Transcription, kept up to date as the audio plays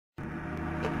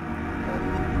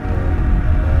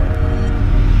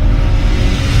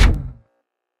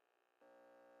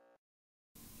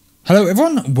Hello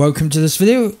everyone, welcome to this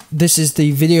video. This is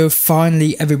the video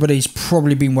finally everybody's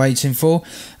probably been waiting for.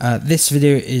 This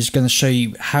video is going to show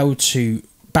you how to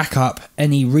back up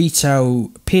any retail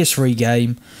PS3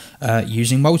 game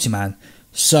using Multiman.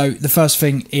 So the first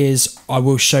thing is I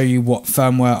will show you what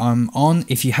firmware I'm on.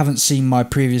 If you haven't seen my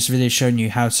previous video showing you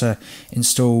how to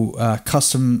install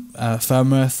custom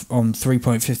firmware on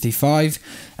 3.55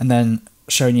 and then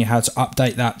showing you how to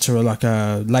update that to like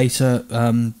a later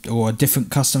or a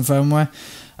different custom firmware,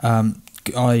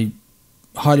 I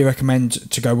highly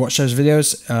recommend to go watch those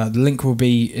videos. The link will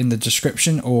be in the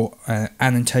description or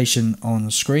annotation on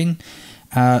the screen.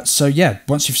 So yeah,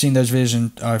 once you've seen those videos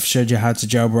and I've showed you how to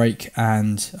jailbreak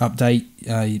and update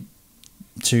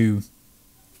to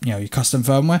your custom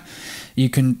firmware, you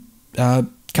can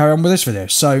carry on with this video.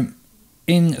 So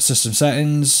in system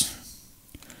settings,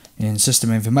 in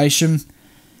system information,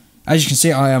 as you can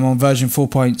see, I am on version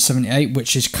 4.78,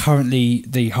 which is currently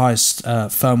the highest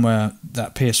firmware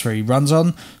that PS3 runs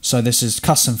on. So this is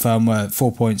custom firmware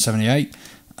 4.78.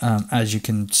 As you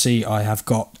can see, I have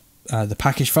got the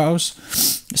package files.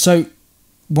 So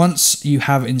once you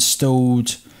have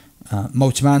installed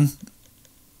Multiman,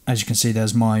 as you can see,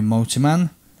 there's my Multiman.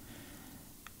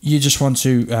 You just want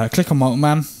to click on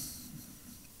Multiman.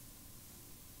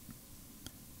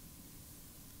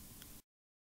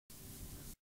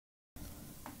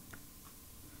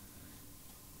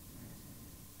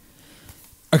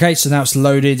 Okay, so now it's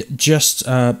loaded. Just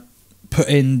put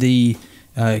in the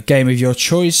game of your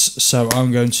choice. So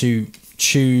I'm going to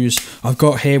choose, I've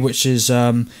got here, which is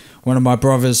one of my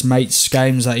brother's mates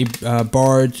games that he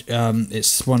borrowed.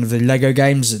 It's one of the Lego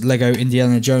games, Lego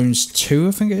Indiana Jones 2,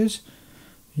 I think it is.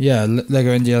 Yeah,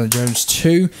 Lego Indiana Jones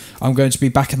 2. I'm going to be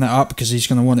backing that up because he's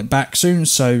going to want it back soon.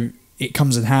 So it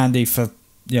comes in handy for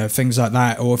things like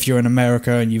that, or if you're in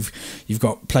America and you've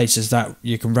got places that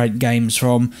you can rent games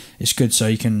from, it's good so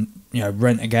you can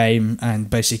rent a game and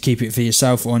basically keep it for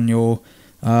yourself on your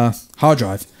hard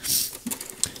drive.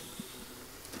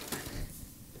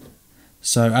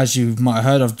 So as you might have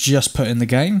heard, I've just put in the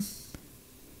game.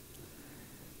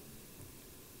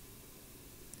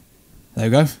 There we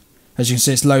go. As you can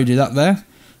see, it's loaded up there.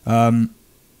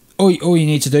 All you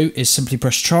need to do is simply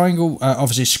press triangle,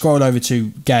 obviously scroll over to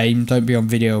game, don't be on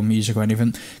video or music or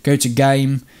anything, go to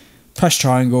game, press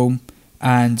triangle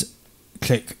and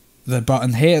click the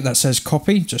button here that says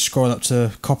copy, just scroll up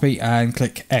to copy and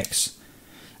click X.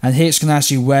 And here it's going to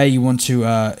ask you where you want to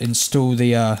install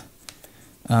the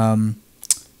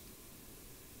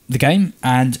game,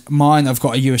 and mine I've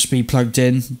got a USB plugged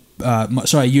in, a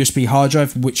USB hard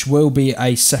drive, which will be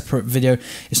a separate video.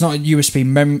 It's not a USB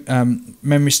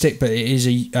memory stick, but it is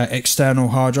a external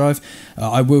hard drive.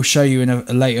 I will show you in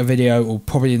a later video, or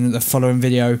probably in the following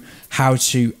video, how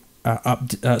to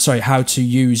how to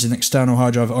use an external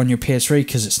hard drive on your PS3,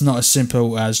 because it's not as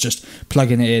simple as just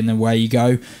plugging it in and away you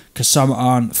go, because some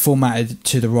aren't formatted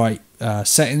to the right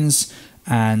settings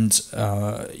and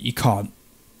you can't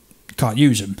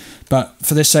use them. But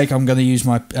for this sake, I'm going to use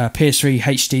my PS3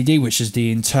 HDD, which is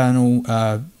the internal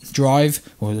drive,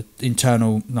 or the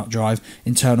internal hard drive,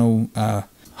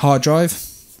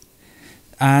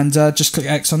 and just click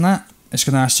X on that. It's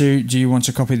going to ask you, do you want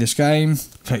to copy this game?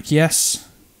 Click yes,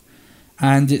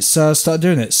 and it's started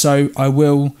doing it. So I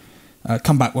will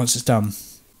come back once it's done.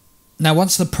 Now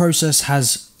once the process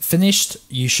has finished,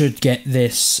 you should get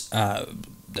this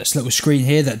this little screen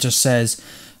here that just says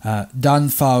done,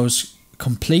 files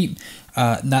complete.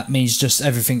 That means just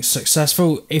everything's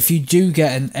successful. If you do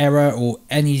get an error or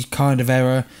any kind of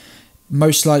error,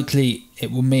 most likely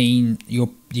it will mean your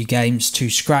game's too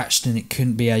scratched and it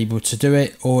couldn't be able to do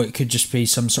it, or it could just be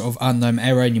some sort of unknown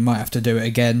error and you might have to do it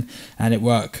again and it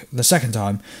work the second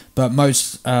time. But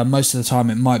most of the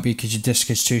time it might be because your disk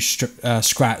is too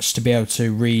scratched to be able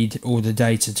to read all the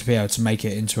data to be able to make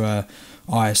it into a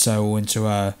ISO or into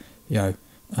a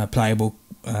playable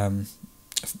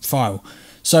file.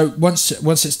 So once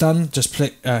it's done, just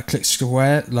click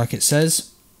square like it says,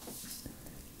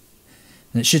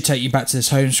 and it should take you back to this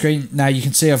home screen. Now you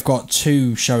can see I've got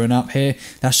 2 showing up here.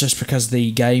 That's just because the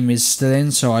game is still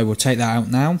in, so I will take that out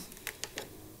now.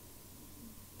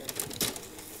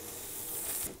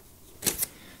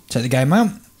 Take the game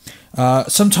out.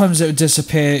 Sometimes it will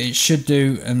disappear, it should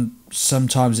do, and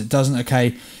sometimes it doesn't.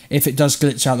 Okay, if it does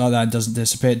glitch out like that and doesn't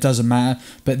disappear, it doesn't matter.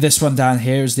 But this one down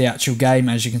here is the actual game.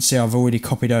 As you can see, I've already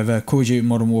copied over Call of Duty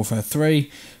Modern Warfare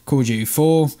 3, Call of Duty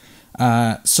 4.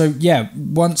 So yeah,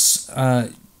 once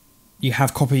you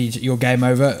have copied your game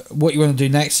over, what you want to do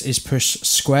next is push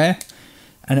square,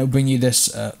 and it'll bring you this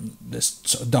this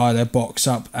sort of dialog box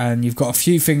up, and you've got a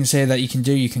few things here that you can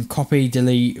do. You can copy,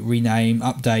 delete, rename,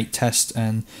 update, test,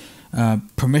 and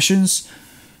permissions.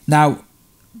 Now,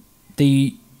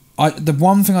 the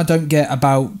one thing I don't get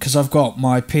about, because I've got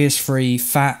my PS3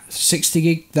 fat 60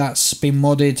 gig that's been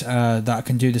modded, that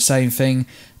can do the same thing,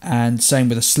 and same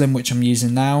with the slim, which I'm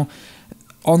using now.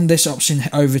 On this option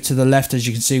over to the left, as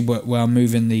you can see, where I'm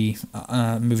moving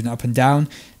moving up and down,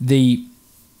 the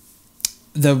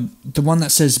one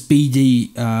that says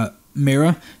BD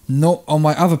mirror, not on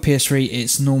my other PS3.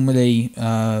 It's normally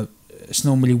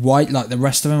white like the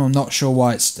rest of them. I'm not sure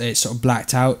why it's sort of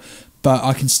blacked out, but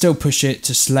I can still push it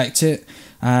to select it.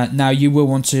 Now you will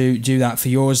want to do that for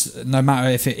yours, no matter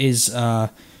if it is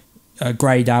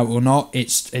grayed out or not.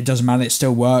 It doesn't matter, it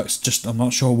still works. Just I'm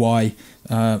not sure why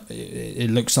it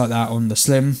looks like that on the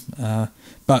slim,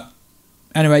 but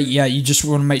anyway, yeah, you just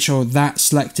want to make sure that's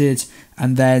selected,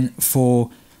 and then for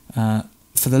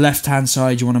the left hand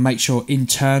side you want to make sure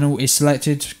internal is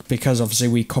selected, because obviously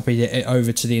we copied it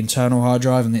over to the internal hard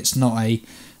drive and it's not a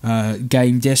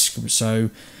game disc, so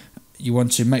you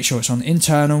want to make sure it's on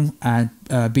internal and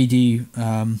BD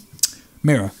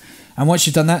mirror. And once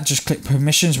you've done that, just click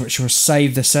permissions, which will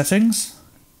save the settings.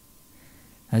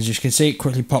 As you can see, it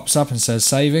quickly pops up and says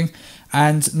saving.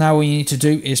 And now what you need to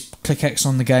do is click X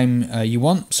on the game you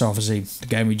want. So obviously the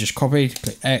game we just copied,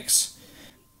 click X.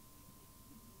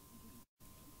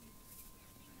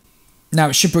 Now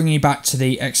it should bring you back to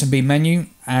the X and B menu,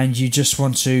 and you just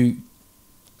want to,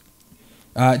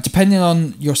 depending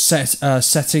on your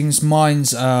settings,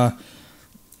 mine's I've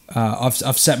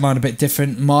set mine a bit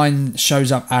different. Mine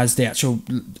shows up as the actual,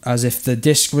 as if the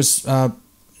disc was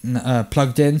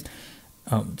plugged in.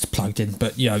 It's plugged in,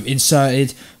 but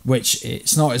inserted, which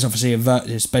it's not. It's obviously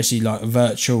it's basically like a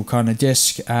virtual kind of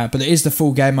disc, but it is the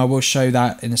full game. I will show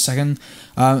that in a second.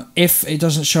 If it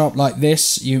doesn't show up like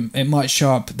this, it might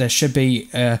show up. There should be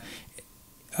a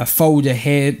folder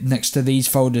here next to these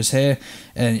folders here,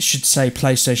 and it should say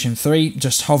PlayStation 3.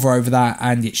 Just hover over that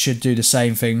and it should do the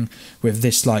same thing with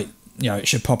this, like, it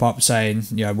should pop up saying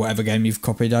whatever game you've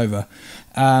copied over.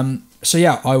 So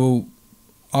yeah,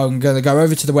 I'm going to go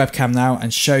over to the webcam now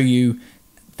and show you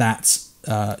that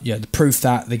the proof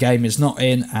that the game is not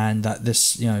in and that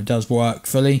this does work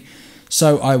fully.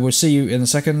 So I will see you in a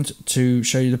second to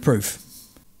show you the proof.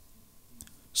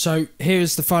 So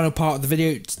here's the final part of the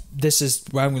video. This is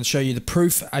where I'm going to show you the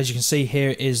proof. As you can see,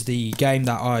 here is the game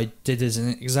that I did as an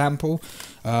example.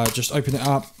 Just open it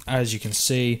up. As you can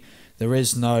see, there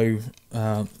is no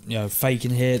fake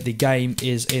in here. The game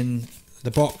is in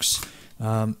the box.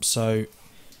 So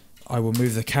I will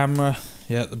move the camera,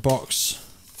 the box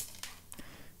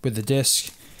with the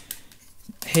disc.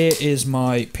 Here is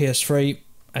my PS3.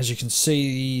 As you can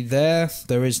see there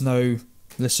is no,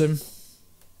 listen,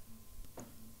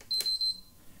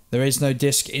 there is no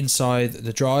disc inside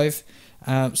the drive.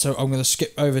 So I'm going to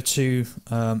skip over to,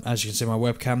 as you can see my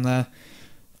webcam there,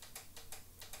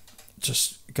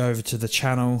 just go over to the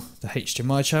channel, the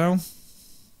HDMI channel.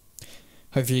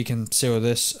 Hopefully you can see all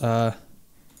this.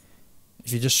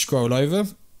 If you just scroll over,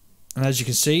 and as you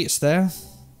can see, it's there,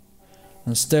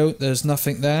 and still there's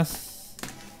nothing there.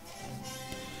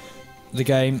 The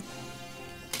game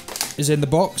is in the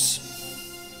box.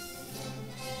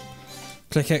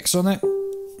 Click X on it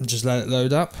and just let it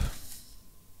load up.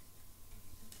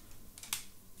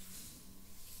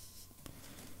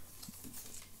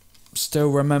 Still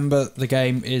remember, the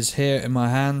game is here in my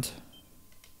hand.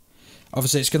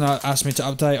 Obviously it's going to ask me to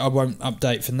update. I won't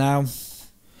update for now.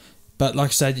 But like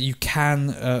I said, you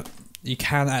can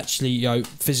actually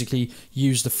physically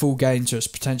use the full game to its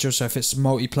potential. So if it's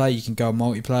multiplayer, you can go on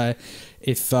multiplayer.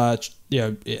 If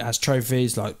it has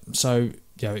trophies,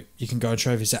 you can go on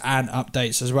trophies and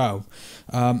updates as well.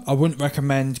 I wouldn't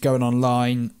recommend going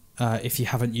online if you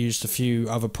haven't used a few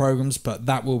other programs, but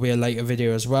that will be a later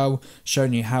video as well,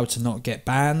 showing you how to not get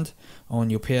banned on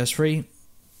your PS3.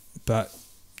 But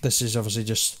this is obviously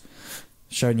just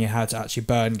showing you how to actually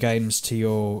burn games to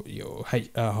your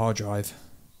hard drive.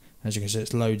 As you can see,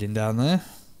 it's loading down there.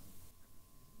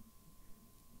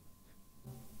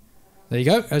 There you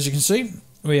go. As you can see,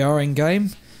 we are in game.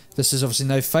 This is obviously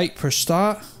no fake. Push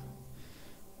start.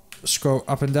 Scroll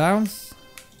up and down.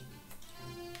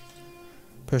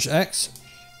 Push X.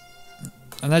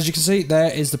 And as you can see,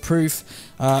 there is the proof.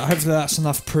 Hopefully that's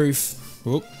enough proof.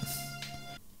 Whoop.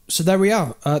 So there we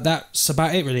are. That's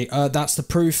about it really. That's the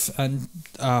proof, and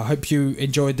I hope you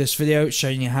enjoyed this video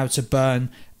showing you how to burn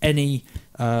any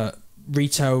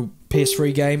retail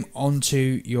PS3 game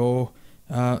onto your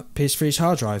PS3's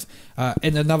hard drive.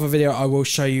 In another video I will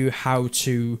show you how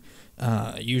to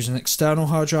use an external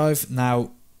hard drive.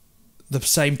 Now the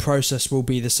same process will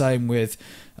be the same with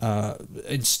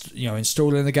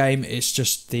installing the game. It's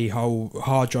just the whole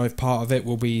hard drive part of it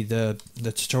will be the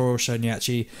tutorial showing you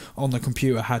actually on the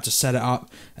computer how to set it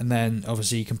up, and then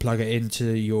obviously you can plug it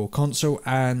into your console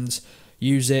and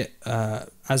use it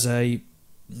as a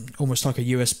almost like a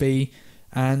USB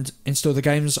and install the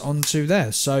games onto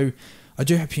there. So I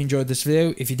do hope you enjoyed this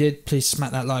video. If you did, please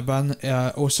smack that like button.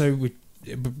 Also, would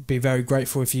be very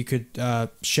grateful if you could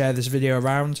share this video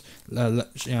around,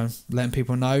 letting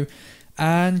people know.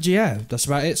 And yeah, that's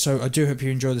about it. So I do hope you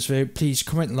enjoyed this video. Please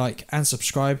comment, like and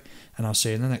subscribe, and I'll see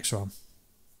you in the next one.